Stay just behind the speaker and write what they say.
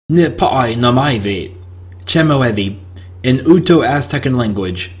Nipai Namaive, Chemehuevi, an Uto-Aztecan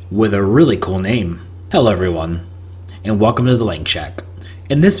language with a really cool name. Hello everyone, and welcome to the LangShack.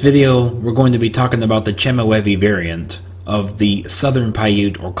 In this video, we're going to be talking about the Chemehuevi variant of the Southern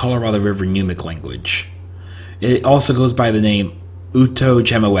Paiute or Colorado River Numic language. It also goes by the name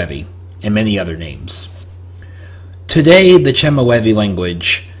Uto-Chemehuevi and many other names. Today, the Chemehuevi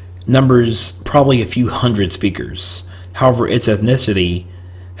language numbers probably a few hundred speakers. However, its ethnicity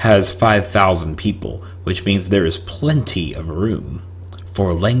has 5,000 people, which means there is plenty of room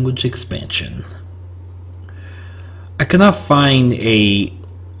for language expansion. I cannot find a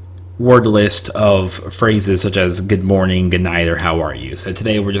word list of phrases such as good morning, good night, or how are you. So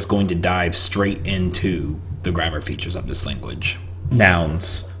today we're just going to dive straight into the grammar features of this language.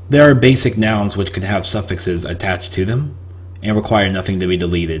 Nouns. There are basic nouns which can have suffixes attached to them and require nothing to be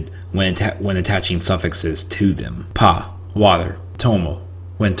deleted when attaching suffixes to them. Pa, water. Tomo,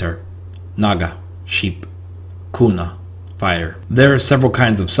 winter. Naga, sheep. Kuna, fire. There are several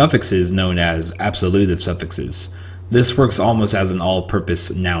kinds of suffixes known as absolutive suffixes. This works almost as an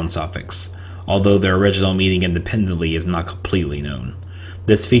all-purpose noun suffix, although their original meaning independently is not completely known.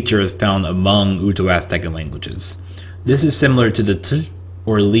 This feature is found among Uto-Aztecan languages. This is similar to the t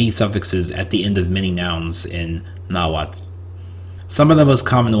or li suffixes at the end of many nouns in Nahuatl. Some of the most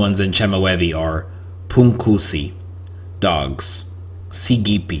common ones in Chemehuevi are punkusi, dogs,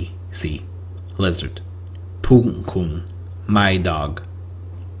 sigipi, lizard, punkun, my dog,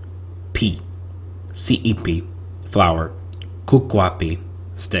 pi, siipi, flower, kukwapi,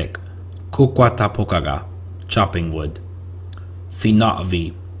 stick, kukwatapukaga, chopping wood,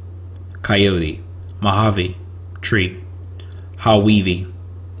 sinavi, coyote, mahavi, tree, hawivi,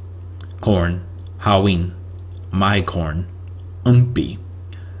 corn, hawin, my corn, umpi,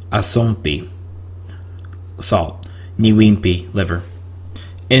 asompi, salt, niwimpi, liver.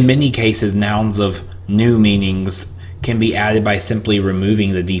 In many cases, nouns of new meanings can be added by simply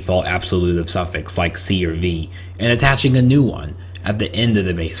removing the default absolutive suffix like C or V and attaching a new one at the end of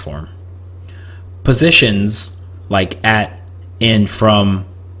the base form. Positions like at, in, from,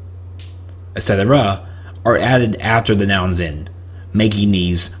 etc. are added after the noun's end, making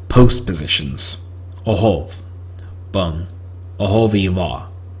these post positions. Ohov, bone. Ohoviwa,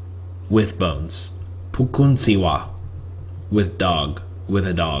 with bones. Pukunsiwa, with dog, with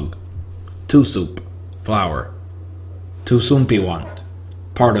a dog. Tusup, flower. Tusumpiwant,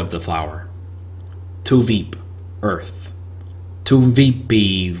 part of the flower. Tuvip, earth.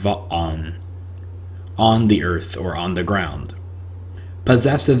 Tuvipi on the earth or on the ground.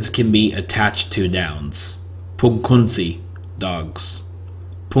 Possessives can be attached to nouns. Punkunsi, dogs.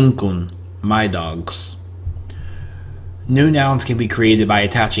 Punkun, my dogs. New nouns can be created by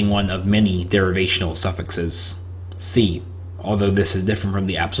attaching one of many derivational suffixes. Si, although this is different from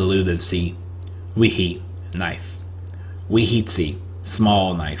the absolutive si. Wihi, knife. Wihitsi,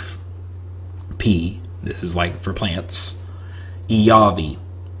 small knife. P, this is like for plants. Iyavi,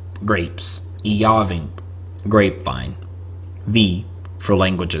 grapes. Iyaving, grapevine. V, for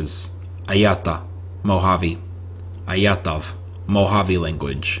languages. Ayata, Mojave. Ayatav, Mojave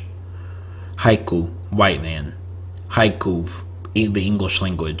language. Haiku, white man. Haikuv, the English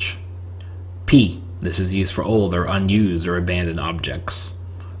language. P, this is used for old or unused or abandoned objects.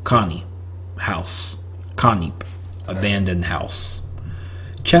 Kani, house. Kanip, abandoned house.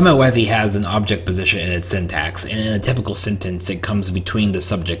 Chemehuevi has an object position in its syntax, and in a typical sentence it comes between the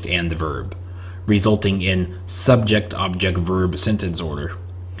subject and the verb, resulting in subject-object-verb sentence order.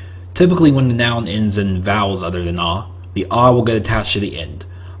 Typically when the noun ends in vowels other than a, the a will get attached to the end,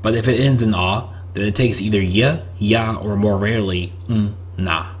 but if it ends in a, then it takes either ya, or more rarely,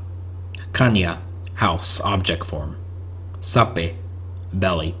 na. Kanya, house, object form. Sape,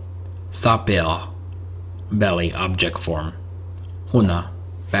 belly. Sapea, belly, object form. Huna,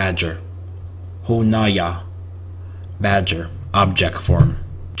 badger. Hunaya, badger, object form.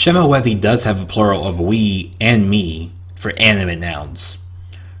 Chemehuevi does have a plural of we and me for animate nouns.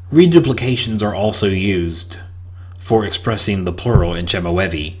 Reduplications are also used for expressing the plural in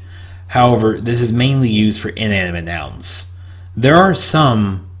Chemehuevi. However, this is mainly used for inanimate nouns. There are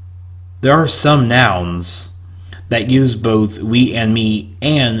some nouns that use both we and me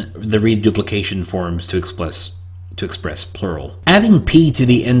and the reduplication forms to express plural. Adding p to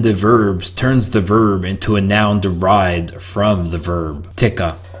the end of verbs turns the verb into a noun derived from the verb.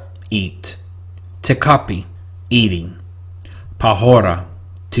 Tika, eat. Tikapi, eating. Pahora,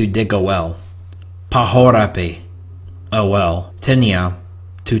 to dig a well. Pahorape, a well. Tinia,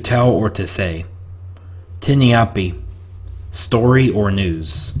 to tell or to say. Tiniapi, story or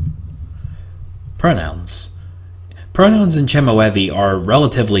news. Pronouns. Pronouns in Chemehuevi are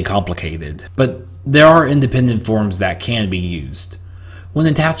relatively complicated, but there are independent forms that can be used. When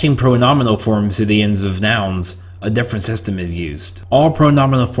attaching pronominal forms to the ends of nouns, a different system is used. All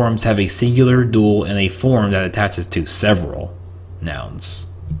pronominal forms have a singular, dual, and a form that attaches to several nouns.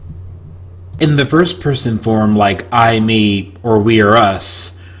 In the first person form, like I, me, or we or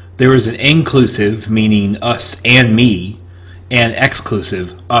us, there is an inclusive, meaning us and me, and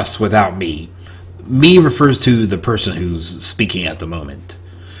exclusive, us without me. Me refers to the person who's speaking at the moment.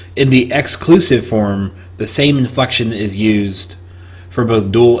 In the exclusive form, the same inflection is used for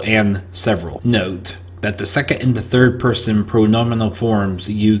both dual and several. Note that the second and the third person pronominal forms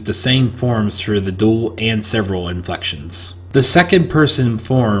use the same forms for the dual and several inflections. The second person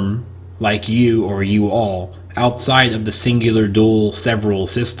form, like you or you all, outside of the singular, dual, several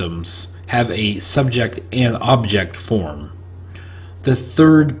systems, have a subject and object form. The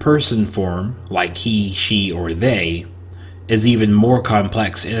third person form, like he, she, or they, is even more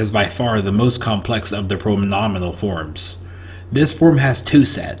complex and is by far the most complex of the pronominal forms. This form has two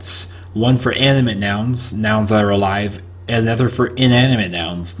sets, one for animate nouns, nouns that are alive, and another for inanimate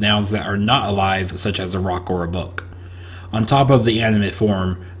nouns, nouns that are not alive, such as a rock or a book. On top of the animate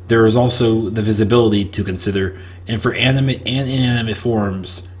form, there is also the visibility to consider, and for animate and inanimate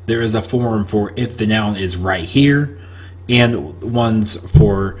forms, there is a form for if the noun is right here, and ones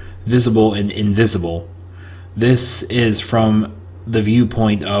for visible and invisible. This is from the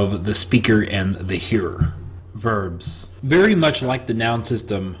viewpoint of the speaker and the hearer. Verbs. Very much like the noun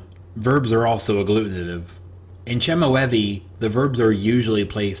system, verbs are also agglutinative. In Chemehuevi, the verbs are usually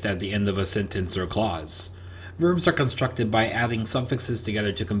placed at the end of a sentence or clause. Verbs are constructed by adding suffixes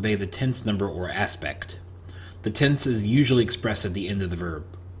together to convey the tense number or aspect. The tense is usually expressed at the end of the verb.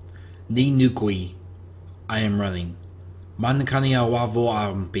 Ni nukui, I am running. Manakania wavo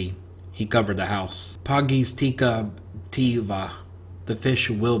ampi, he covered the house. Pagis tika tiva, the fish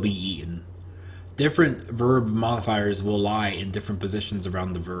will be eaten. Different verb modifiers will lie in different positions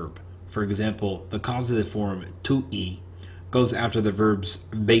around the verb. For example, the causative form tu'i goes after the verb's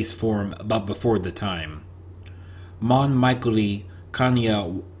base form but before the time. Man Michaeli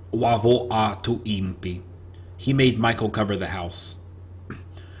kanya wavo'a tu'impi, he made Michael cover the house.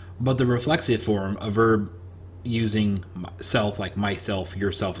 But the reflexive form, a verb using self like myself,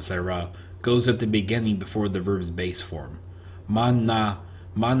 yourself, etc., goes at the beginning before the verb's base form. Manna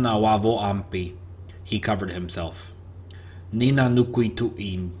wavo'ampi, he covered himself. Nina nukui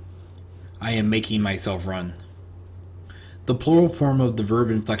tu'im, I am making myself run. The plural form of the verb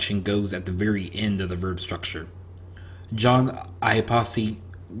inflection goes at the very end of the verb structure. John aipasi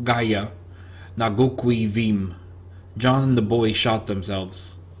gaya nagukui vim, John and the boy shot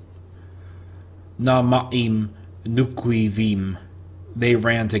themselves. Na ma'im nukui vim, they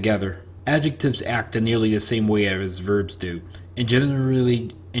ran together. Adjectives act in nearly the same way as verbs do, and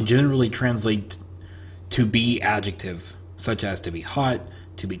generally translate to be adjective, such as to be hot,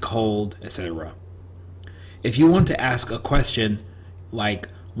 to be cold, etc. If you want to ask a question like,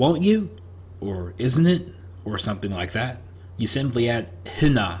 won't you? Or isn't it? Or something like that, you simply add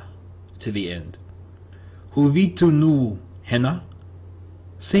hina to the end. Huvitu nu hina?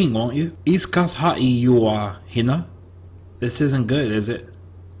 Sing, won't you? Iskas ha'i yua hina? This isn't good, is it?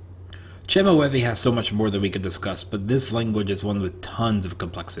 Chemehuevi has so much more than we could discuss, but this language is one with tons of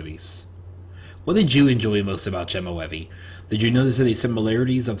complexities. What did you enjoy most about Chemehuevi? Did you notice any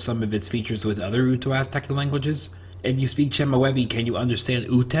similarities of some of its features with other Uto-Aztecan languages? If you speak Chemehuevi, can you understand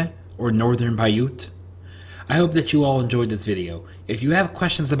Ute or Northern Paiute? I hope that you all enjoyed this video. If you have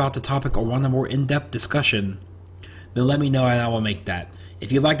questions about the topic or want a more in-depth discussion, then let me know and I will make that.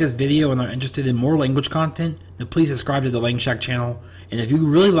 If you like this video and are interested in more language content, then please subscribe to the LangShack channel. And if you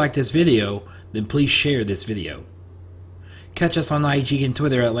really like this video, then please share this video. Catch us on IG and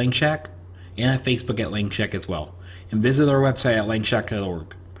Twitter at LangShack, and at Facebook at LangShack as well. And visit our website at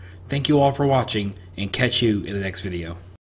langshack.org. Thank you all for watching, and catch you in the next video.